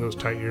going to be one of those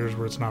tight years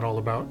where it's not all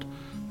about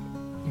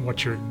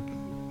what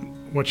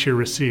you're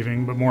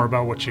receiving, but more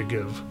about what you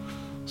give.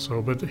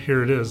 So, but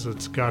here it is.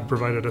 God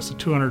provided us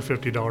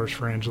 $250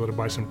 for Angela to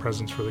buy some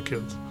presents for the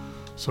kids.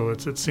 So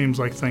it seems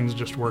like things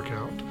just work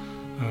out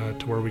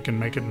to where we can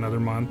make it another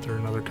month or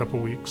another couple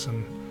weeks,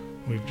 and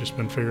we've just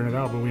been figuring it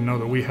out. But we know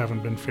that we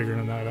haven't been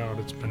figuring that out.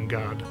 It's been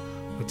God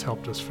that's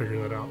helped us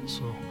figure that out.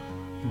 So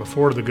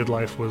before, the good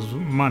life was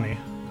money,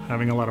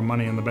 having a lot of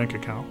money in the bank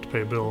account to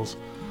pay bills.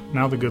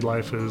 Now the good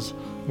life is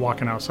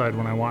walking outside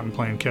when I want and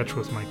playing catch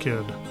with my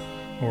kid,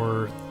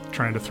 or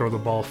trying to throw the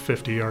ball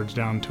 50 yards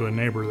down to a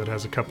neighbor that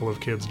has a couple of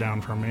kids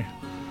down from me.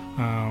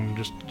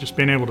 Just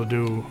being able to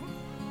do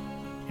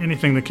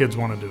anything the kids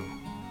want to do.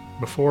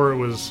 Before it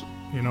was,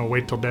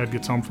 wait till Dad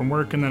gets home from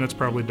work, and then it's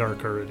probably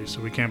dark already, so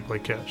we can't play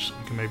catch. So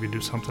we can maybe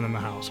do something in the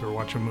house or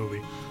watch a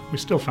movie. We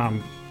still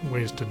found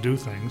ways to do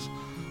things,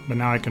 but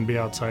now I can be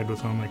outside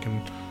with them. I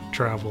can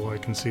travel. I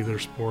can see their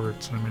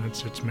sports. I mean,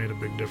 it's made a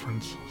big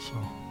difference. So.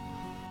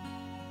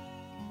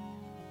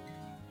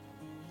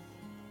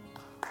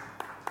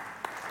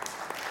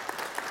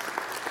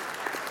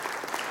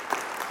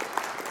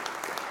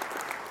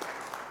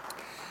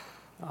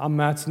 I'm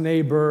Matt's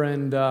neighbor,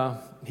 and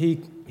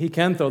he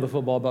can throw the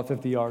football about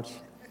 50 yards.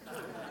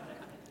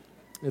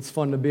 It's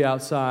fun to be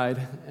outside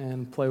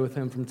and play with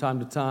him from time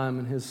to time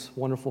and his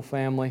wonderful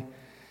family.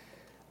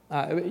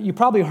 You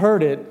probably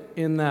heard it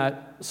in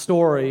that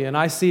story, and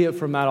I see it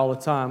from Matt all the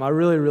time. I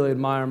really, really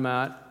admire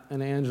Matt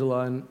and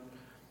Angela, and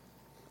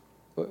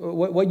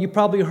what you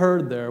probably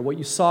heard there, what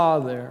you saw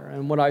there,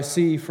 and what I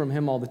see from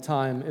him all the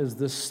time is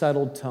this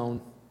settled tone.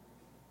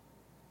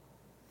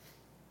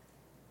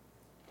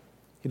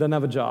 He doesn't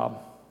have a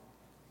job.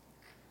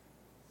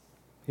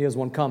 He has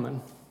one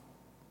coming.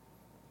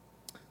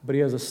 But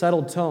he has a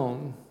settled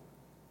tone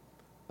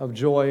of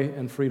joy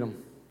and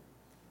freedom.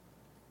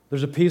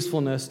 There's a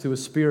peacefulness to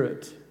his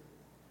spirit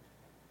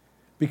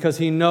because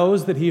he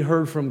knows that he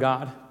heard from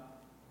God.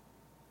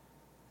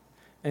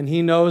 And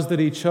he knows that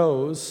he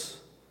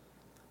chose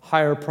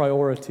higher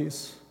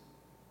priorities.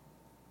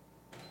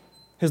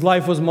 His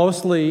life was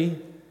mostly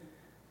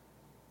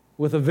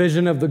with a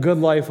vision of the good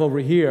life over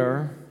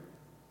here.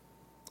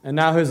 And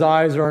now his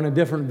eyes are on a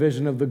different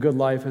vision of the good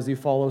life as he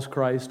follows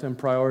Christ and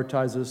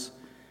prioritizes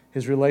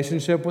his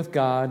relationship with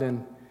God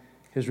and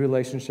his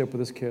relationship with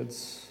his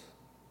kids.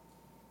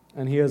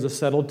 And he has a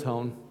settled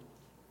tone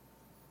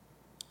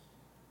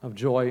of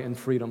joy and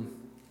freedom,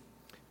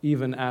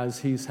 even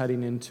as he's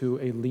heading into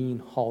a lean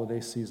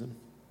holiday season.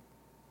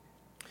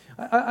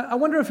 I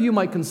wonder if you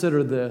might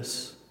consider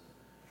this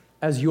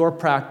as your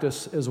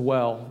practice as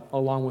well,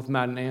 along with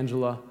Matt and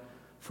Angela,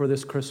 for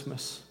this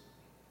Christmas?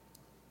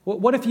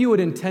 What if you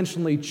would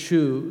intentionally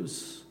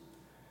choose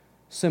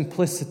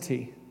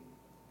simplicity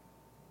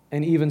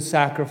and even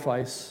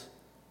sacrifice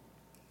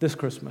this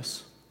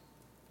Christmas?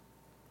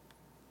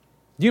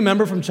 Do you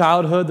remember from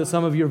childhood that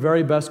some of your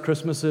very best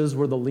Christmases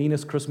were the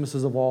leanest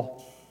Christmases of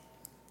all?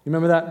 You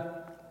remember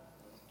that?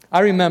 I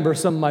remember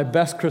some of my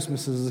best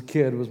Christmases as a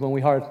kid was when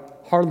we had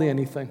hardly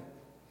anything,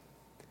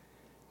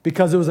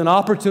 because it was an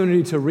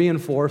opportunity to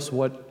reinforce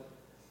what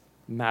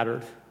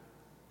mattered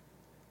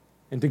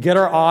and to get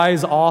our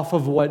eyes off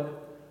of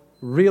what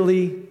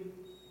really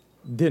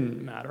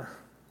didn't matter.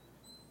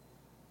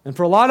 And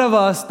for a lot of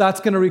us, that's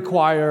going to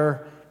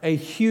require a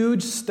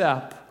huge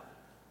step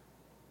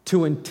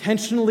to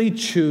intentionally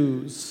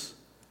choose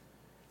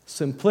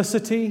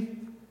simplicity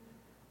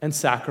and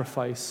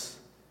sacrifice,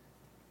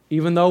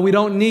 even though we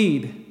don't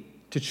need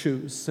to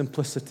choose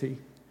simplicity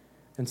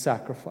and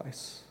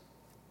sacrifice.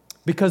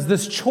 Because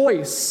this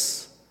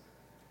choice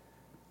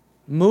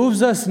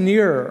moves us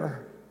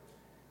nearer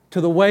to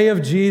the way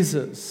of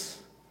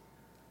Jesus,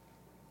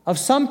 of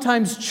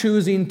sometimes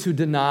choosing to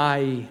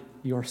deny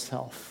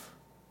yourself.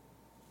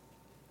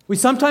 We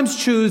sometimes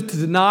choose to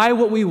deny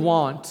what we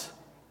want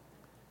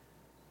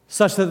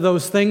such that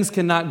those things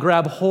cannot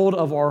grab hold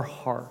of our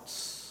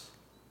hearts.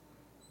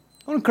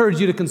 I want to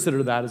encourage you to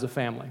consider that as a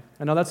family.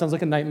 I know that sounds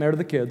like a nightmare to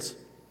the kids,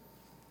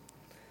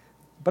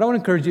 but I want to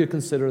encourage you to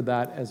consider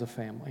that as a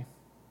family.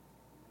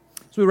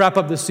 As we wrap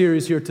up this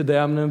series here today,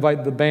 I'm going to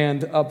invite the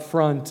band up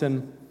front,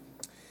 and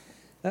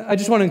I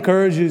just want to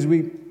encourage you as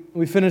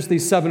we finish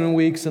these 7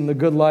 weeks in the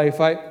good life.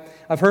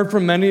 I've heard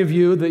from many of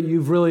you that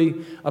you've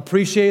really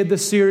appreciated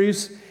this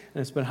series, and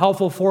it's been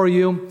helpful for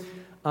you.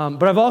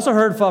 But I've also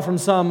heard from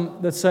some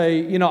that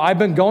say, I've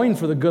been going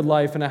for the good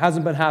life, and it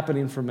hasn't been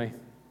happening for me.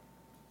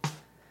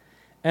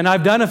 And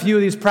I've done a few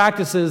of these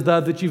practices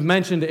that you've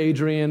mentioned,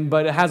 Adrian,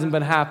 but it hasn't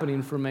been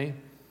happening for me.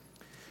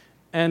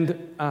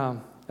 And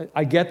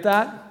I get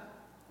that.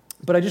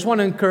 But I just want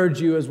to encourage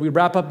you as we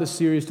wrap up this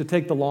series to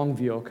take the long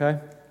view, okay?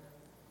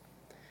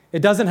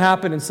 It doesn't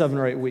happen in 7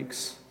 or 8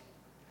 weeks.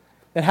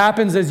 It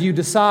happens as you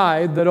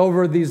decide that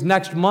over these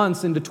next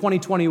months into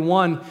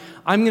 2021,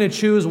 I'm going to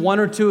choose 1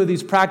 or 2 of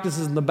these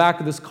practices in the back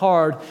of this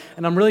card,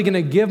 and I'm really going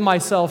to give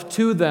myself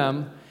to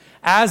them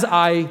as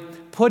I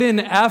put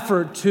in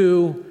effort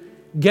to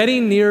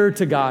getting nearer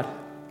to God,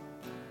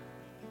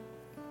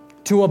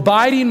 to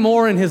abiding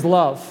more in His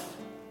love,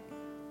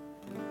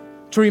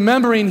 to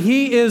remembering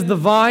He is the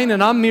vine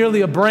and I'm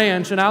merely a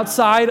branch, and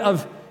outside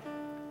of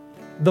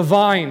the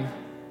vine,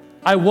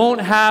 I won't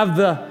have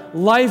the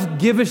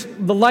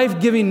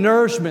life-giving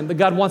nourishment that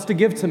God wants to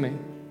give to me.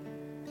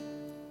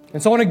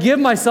 And so I want to give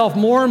myself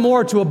more and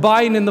more to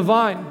abiding in the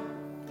vine.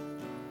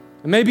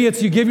 And maybe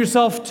it's you give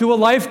yourself to a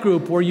life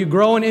group where you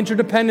grow in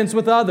interdependence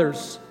with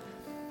others.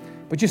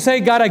 But you say,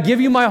 God, I give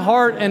you my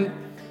heart, and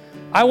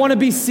I want to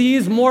be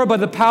seized more by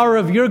the power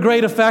of your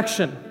great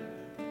affection.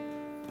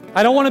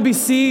 I don't want to be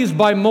seized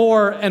by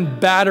more and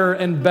better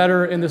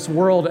in this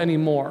world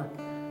anymore.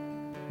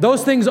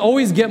 Those things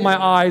always get my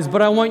eyes,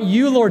 but I want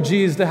you, Lord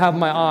Jesus, to have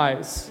my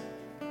eyes.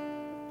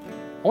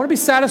 I want to be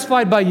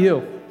satisfied by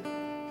you.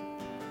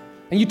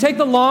 And you take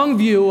the long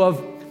view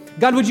of,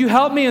 God, would you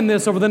help me in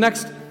this over the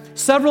next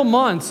several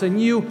months?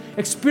 And you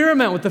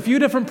experiment with a few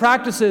different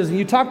practices, and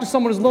you talk to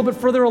someone who's a little bit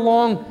further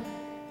along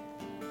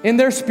in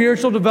their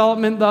spiritual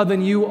development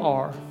than you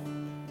are.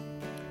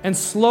 And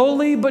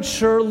slowly but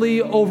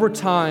surely over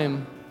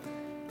time,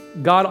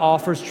 God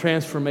offers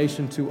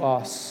transformation to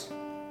us.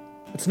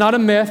 It's not a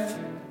myth.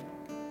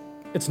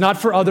 It's not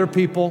for other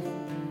people.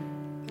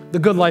 The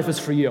good life is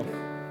for you.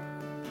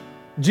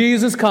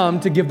 Jesus came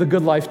to give the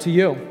good life to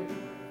you.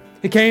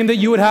 He came that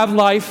you would have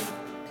life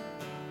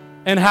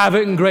and have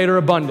it in greater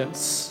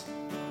abundance.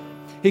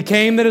 He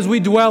came that as we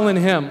dwell in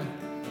Him,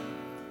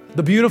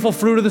 the beautiful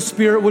fruit of the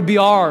Spirit would be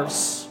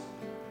ours.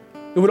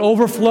 It would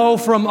overflow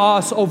from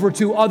us over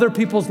to other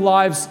people's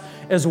lives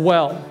as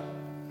well.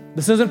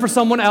 This isn't for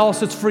someone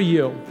else, it's for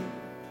you.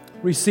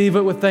 Receive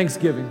it with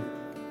thanksgiving.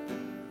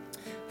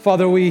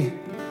 Father, we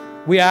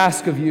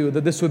ask of you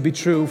that this would be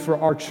true for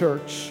our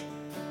church.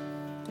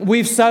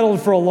 We've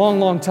settled for a long,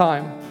 long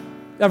time.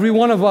 Every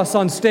one of us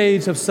on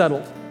stage have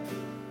settled.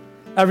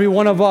 Every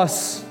one of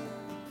us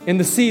in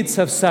the seats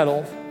have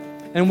settled.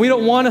 And we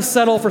don't want to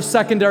settle for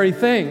secondary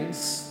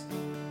things.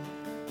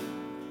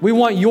 We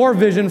want your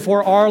vision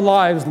for our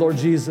lives, Lord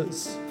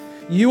Jesus.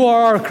 You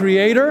are our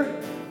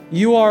creator.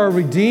 You are a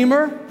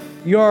redeemer.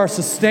 You are a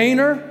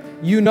sustainer.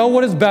 You know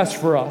what is best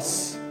for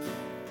us.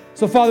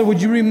 So, Father,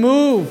 would you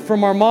remove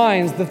from our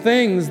minds the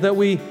things that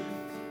we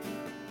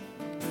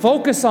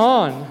focus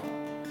on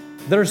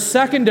that are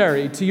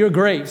secondary to your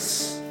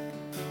grace?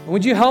 And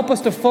would you help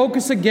us to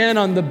focus again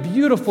on the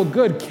beautiful,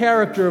 good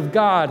character of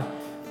God,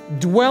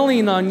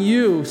 dwelling on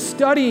you,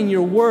 studying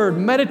your word,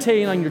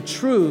 meditating on your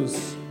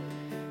truths,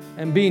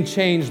 and being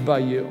changed by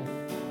you.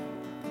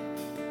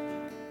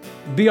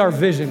 Be our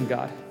vision,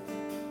 God.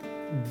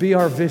 Be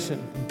our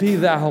vision. Be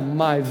thou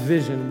my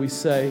vision, we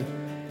say,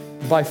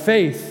 by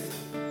faith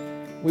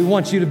We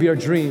want you to be our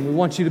dream. We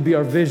want you to be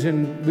our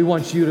vision. We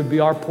want you to be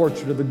our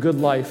portrait of the good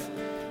life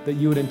that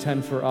you would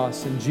intend for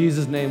us. In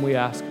Jesus' name we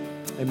ask,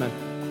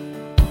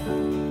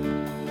 amen.